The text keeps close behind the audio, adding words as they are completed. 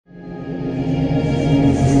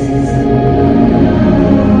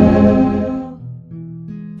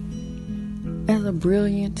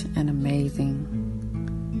brilliant and amazing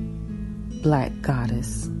Black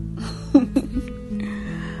goddess,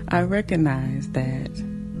 I recognize that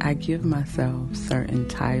I give myself certain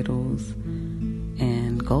titles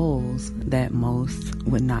and goals that most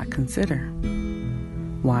would not consider.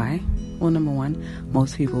 Why? Well, number one,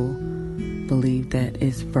 most people believe that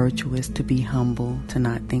it's virtuous to be humble, to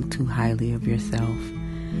not think too highly of yourself,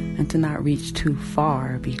 and to not reach too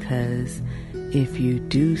far, because if you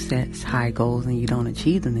do set high goals and you don't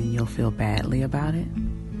achieve them, then you'll feel badly about it.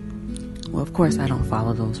 Well, of course, I don't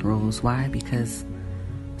follow those rules. Why? Because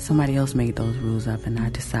somebody else made those rules up, and I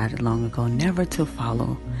decided long ago never to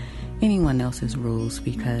follow anyone else's rules,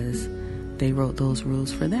 because they wrote those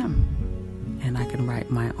rules for them, and I can write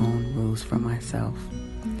my own rules for myself.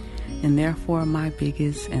 And therefore, my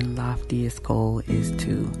biggest and loftiest goal is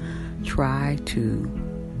to try to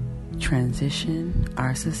transition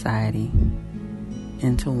our society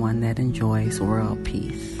into one that enjoys world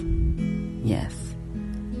peace. Yes,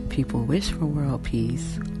 people wish for world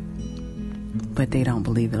peace, but they don't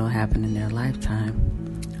believe it'll happen in their lifetime.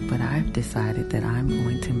 But I've decided that I'm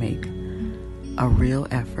going to make a real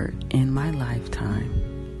effort in my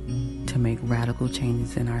lifetime to make radical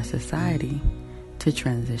changes in our society to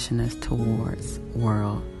transition us towards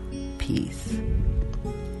world peace.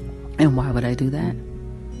 And why would I do that?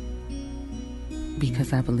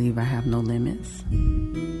 Because I believe I have no limits.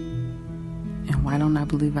 And why don't I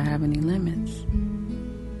believe I have any limits?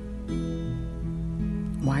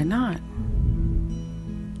 Why not?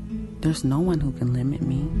 There's no one who can limit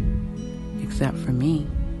me except for me.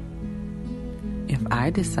 If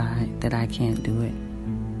I decide that I can't do it,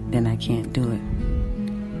 then I can't do it.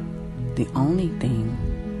 The only thing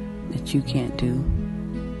that you can't do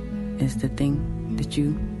is the thing that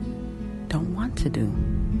you don't want to do.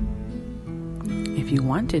 If you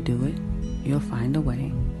want to do it, you'll find a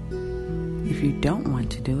way. If you don't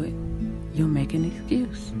want to do it, you'll make an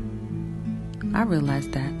excuse. I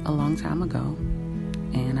realized that a long time ago,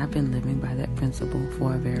 and I've been living by that principle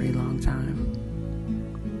for a very long time.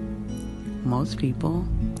 Most people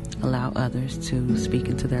allow others to speak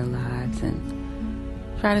into their lives and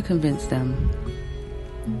try to convince them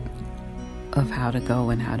of how to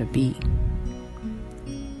go and how to be.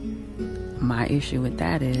 My issue with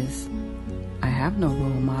that is I have no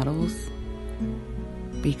role models,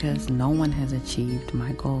 because no one has achieved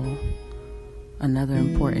my goal. Another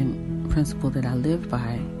important principle that I live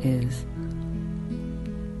by is,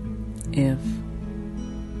 if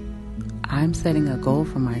I'm setting a goal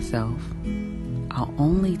for myself, I'll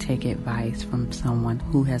only take advice from someone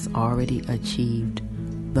who has already achieved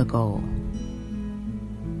the goal.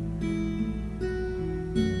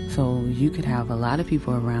 So you could have a lot of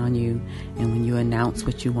people around you, and when you announce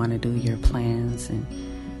what you want to do, your plans and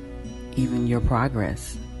even your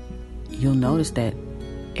progress, you'll notice that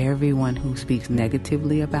everyone who speaks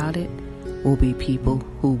negatively about it will be people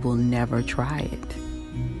who will never try it.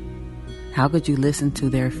 How could you listen to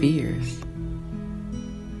their fears?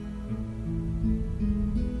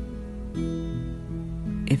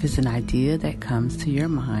 If it's an idea that comes to your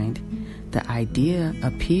mind, the idea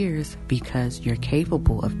appears because you're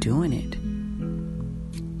capable of doing it.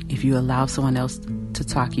 If you allow someone else to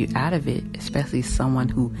talk you out of it, especially someone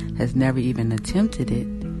who has never even attempted it,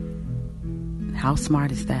 how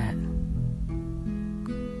smart is that?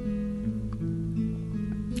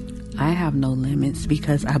 I have no limits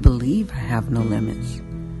because I believe I have no limits.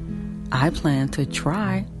 I plan to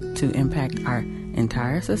try to impact our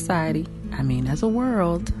entire society, as a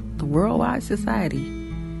world, the worldwide society,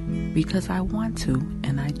 because I want to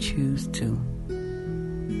and I choose to.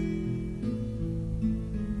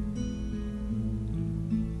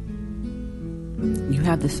 You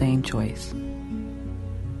have the same choice.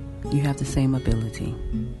 You have the same ability.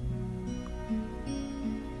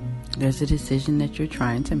 There's a decision that you're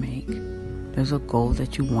trying to make. There's a goal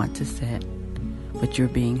that you want to set, but you're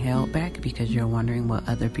being held back because you're wondering what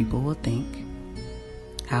other people will think,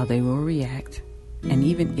 how they will react, and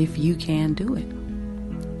even if you can do it.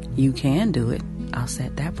 You can do it. I'll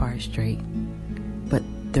set that part straight. But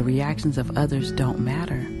the reactions of others don't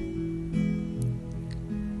matter.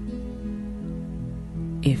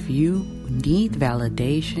 If you need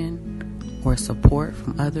validation or support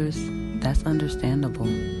from others, that's understandable.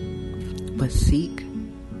 But seek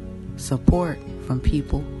support from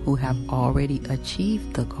people who have already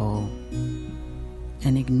achieved the goal,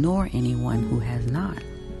 and ignore anyone who has not.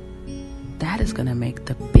 That is going to make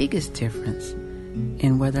the biggest difference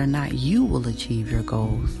in whether or not you will achieve your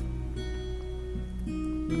goals.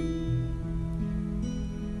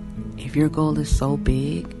 If your goal is so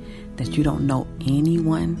big that you don't know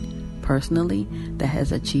anyone personally that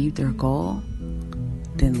has achieved their goal,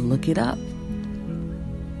 then look it up.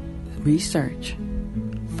 Research.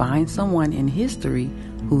 Find someone in history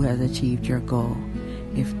who has achieved your goal.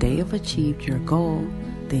 If they have achieved your goal,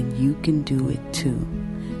 then you can do it too.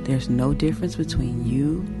 There's no difference between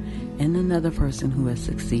you and another person who has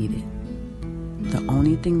succeeded. The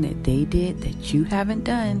only thing that they did that you haven't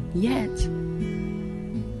done yet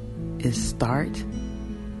is start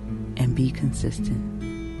and be consistent.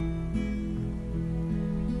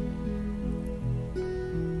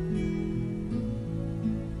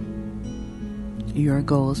 Your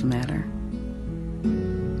goals matter.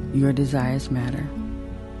 Your desires matter.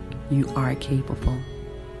 You are capable.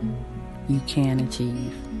 You can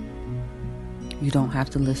achieve. You don't have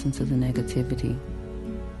to listen to the negativity.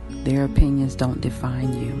 Their opinions don't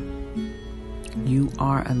define you. You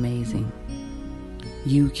are amazing.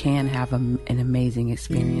 You can have an amazing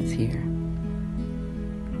experience here.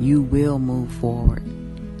 You will move forward.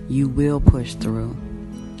 You will push through.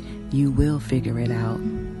 You will figure it out.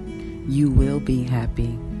 You will be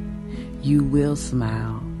happy. You will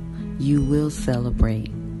smile. You will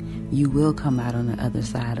celebrate. You will come out on the other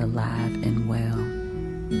side alive and well.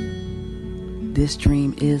 This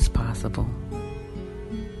dream is possible.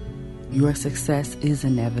 Your success is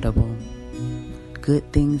inevitable.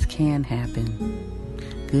 Good things can happen.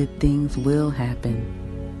 Good things will happen.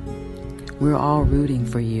 We're all rooting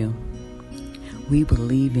for you. We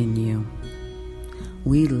believe in you.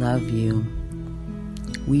 We love you.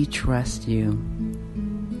 We trust you.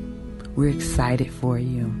 We're excited for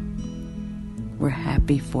you. We're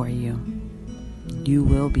happy for you. You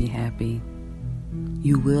will be happy.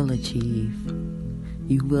 You will achieve.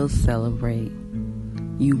 You will celebrate.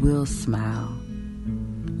 You will smile.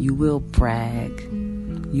 You will brag.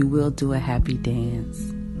 You will do a happy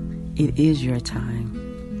dance. It is your time.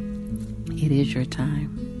 It is your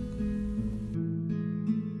time.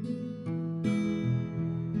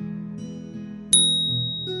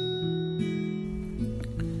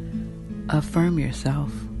 Affirm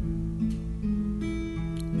yourself.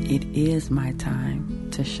 It is my time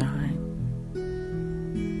to shine.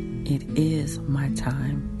 It is my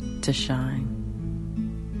time to shine.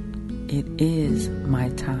 It is my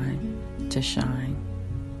time to shine.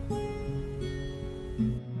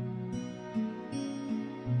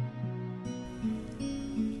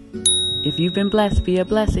 If you've been blessed, be a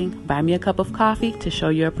blessing. Buy me a cup of coffee to show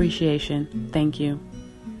your appreciation. Thank you.